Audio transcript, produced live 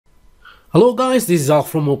Hello guys, this is Al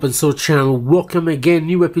from Open Source Channel. Welcome again,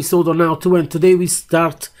 new episode on how to, and today we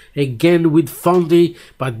start again with Fondy,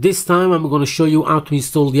 but this time I'm going to show you how to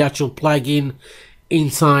install the actual plugin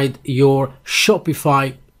inside your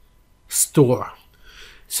Shopify store.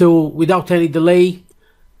 So without any delay,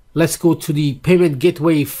 let's go to the payment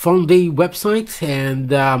gateway Fondy website,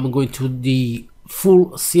 and I'm going to the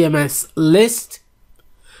full CMS list,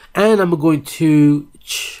 and I'm going to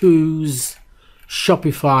choose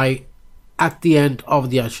Shopify at the end of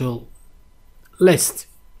the actual list.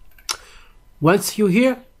 Once you're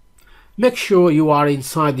here, make sure you are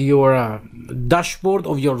inside your dashboard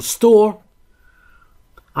of your store.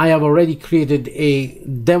 I have already created a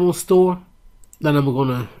demo store that I'm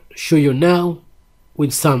gonna show you now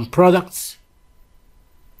with some products.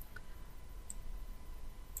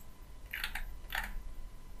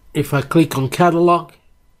 If I click on catalog,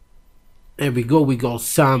 there we go, we got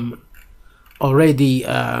some already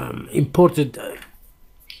imported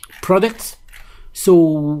products. So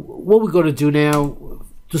what we're going to do now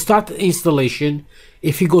to start the installation,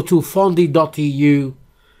 if you go to fondy.eu,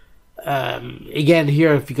 again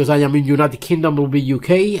here, because I am in United Kingdom, will be UK,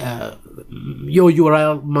 your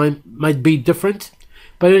URL might be different,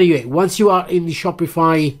 but anyway, once you are in the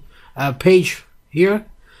Shopify page here,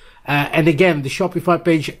 and again the Shopify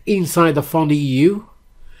page inside the Fondy EU,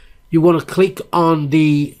 you want to click on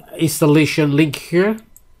the installation link here.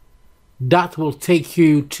 That will take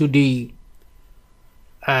you to the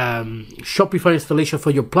Shopify installation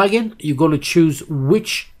for your plugin. You're going to choose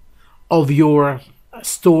which of your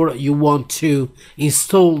store you want to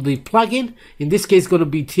install the plugin. In this case, it's going to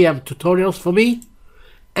be TM Tutorials for me,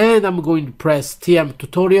 and I'm going to press TM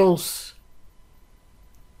Tutorials,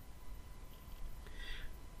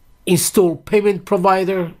 install payment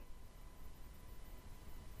provider,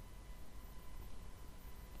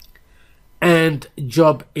 and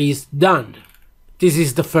job is done. This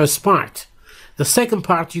is the first part. The second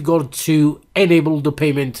part, you go to enable the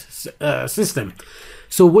payment system.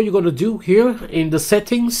 So what you're going to do here in the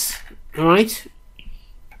settings, all right,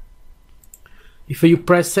 if you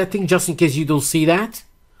press setting, just in case you don't see that,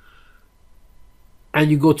 and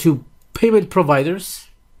you go to payment providers,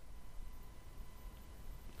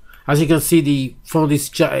 as you can see, the phone is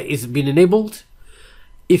been enabled.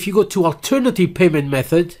 If you go to alternative payment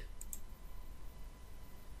method,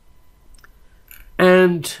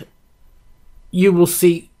 and you will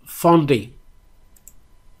see Fondy.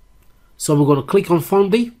 So I'm going to click on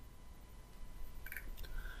Fondy.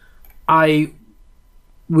 I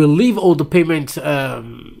will leave all the payment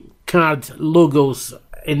card logos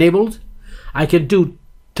enabled. I can do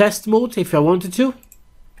test mode if I wanted to,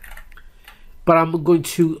 but I'm going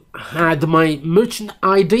to add my merchant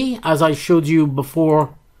ID as I showed you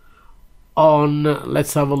before on,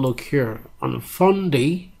 let's have a look here, on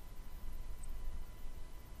Fondy.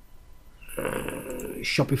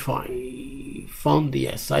 Shopify Fondy,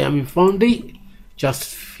 yes, I am in Fondy.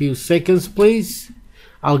 Just a few seconds please.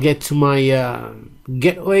 I'll get to my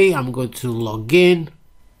gateway. I'm going to log in.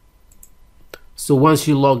 So once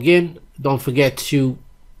you log in, don't forget to,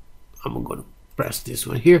 I'm going to press this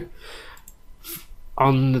one here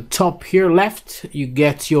on the top here left, you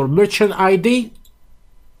get your merchant ID.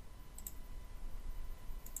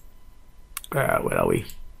 Where are we?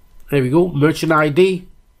 There we go, merchant ID,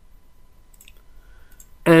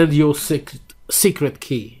 and your secret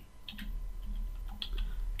key.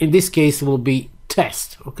 In this case, it will be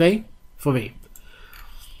test, okay, for me.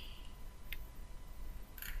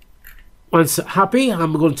 Once happy,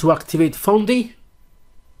 I'm going to activate Fondy,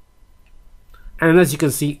 and as you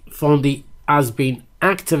can see, Fondy has been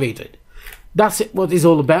activated. That's it, what it's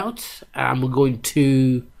all about. I'm going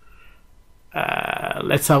to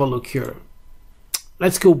let's have a look here.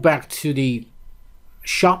 Let's go back to the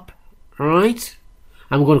shop. All right,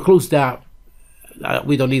 I'm going to close that.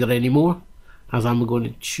 We don't need it anymore, as I'm going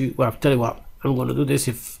to choose. Well, I'll tell you what, I'm going to do this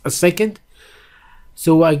in a second.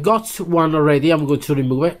 So I got one already. I'm going to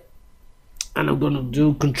remove it, and I'm going to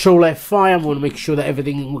do Control F5. I'm going to make sure that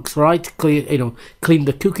everything looks right. Clean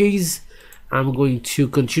the cookies. I'm going to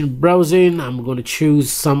continue browsing. I'm going to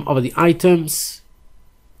choose some of the items.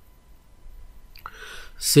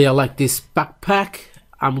 Say I like this backpack.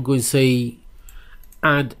 I'm going to say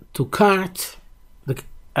add to cart.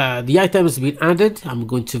 The item has been added. I'm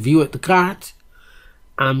going to view at the cart.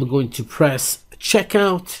 I'm going to press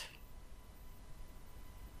checkout.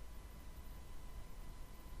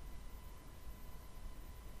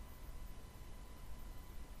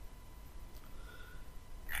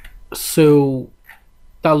 So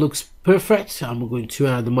that looks perfect. I'm going to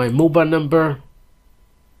add my mobile number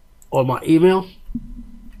or my email.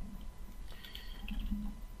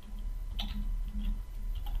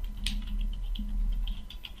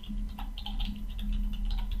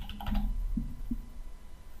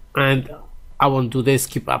 and I want to do this,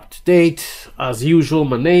 keep up to date as usual.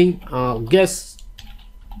 My name, I'll guess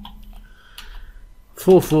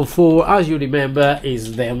 444, as you remember,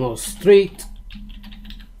 is Demo Street,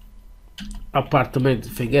 apartment,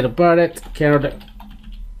 forget about it, Canada,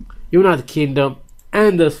 United Kingdom,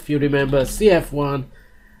 and if you remember, CF1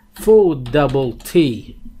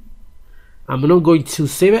 4TT. I'm not going to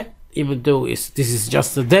save it, even though this is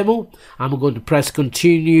just a demo. I'm going to press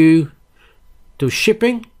continue to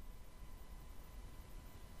shipping.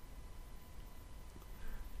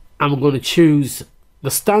 I'm going to choose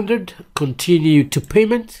the standard, continue to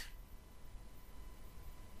payment.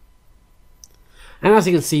 And as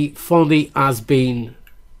you can see, Fondy has been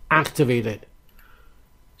activated.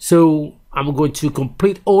 So I'm going to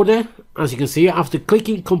complete order. As you can see, after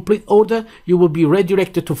clicking complete order, you will be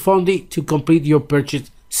redirected to Fondy to complete your purchase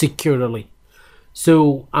securely.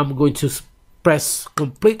 So I'm going to press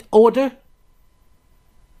complete order.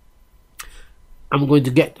 I'm going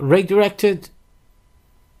to get redirected.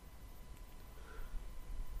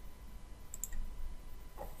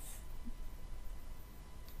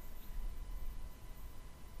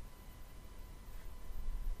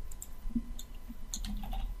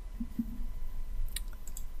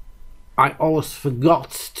 I almost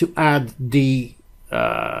forgot to add the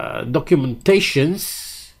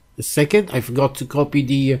documentations. A second, I forgot to copy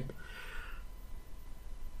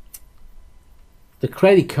the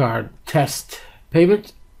credit card test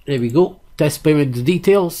payment. There we go, test payment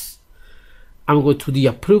details. I'm going to the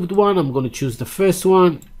approved one. I'm going to choose the first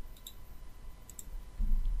one.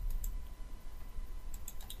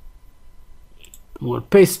 I'm going to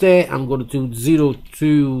paste it. I'm going to do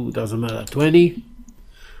 02, doesn't matter, 20.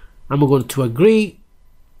 I'm going to agree,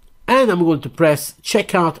 and I'm going to press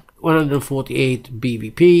checkout 148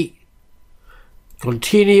 BVP,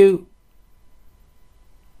 continue,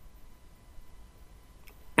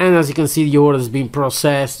 and as you can see, the order has been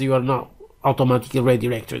processed. You are not automatically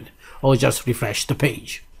redirected, or just refresh the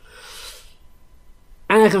page.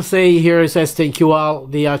 And I can say here it says thank you all,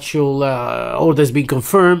 the actual order has been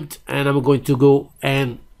confirmed, and I'm going to go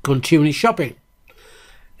and continue shopping.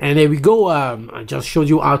 And there we go. I just showed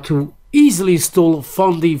you how to easily install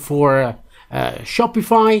Fondy for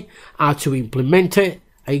Shopify, how to implement it.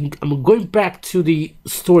 I'm going back to the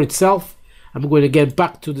store itself. I'm going to get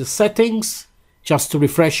back to the settings just to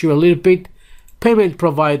refresh you a little bit. Payment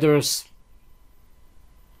providers.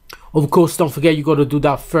 Of course, don't forget you got to do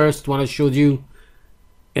that first. When I showed you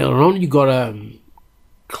earlier on, you got to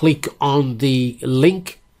click on the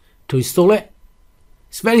link to install it.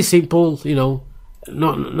 It's very simple, you know.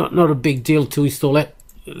 Not a big deal to install it.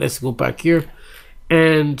 Let's go back here,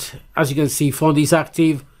 and as you can see, Fondy is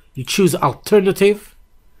active. You choose alternative,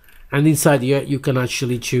 and inside here you can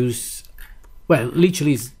actually choose, well,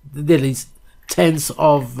 literally there is tens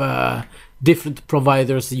of different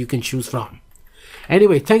providers that you can choose from.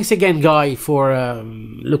 Anyway, thanks again, Guy, for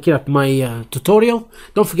looking at my tutorial.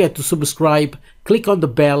 Don't forget to subscribe, click on the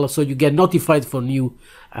bell so you get notified for new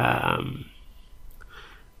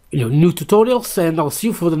new tutorials, and I'll see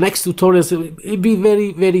you for the next tutorials. It'll be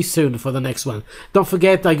very soon for the next one. Don't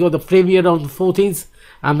forget, I got the premiere on the 14th.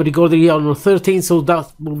 I'm recording it on the 13th, so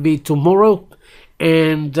that will be tomorrow.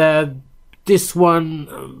 And this one,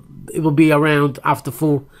 it will be around after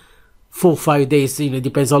 4 or 5 days. It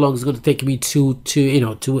depends how long it's going to take me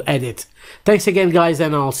to edit. Thanks again, guys,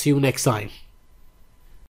 and I'll see you next time.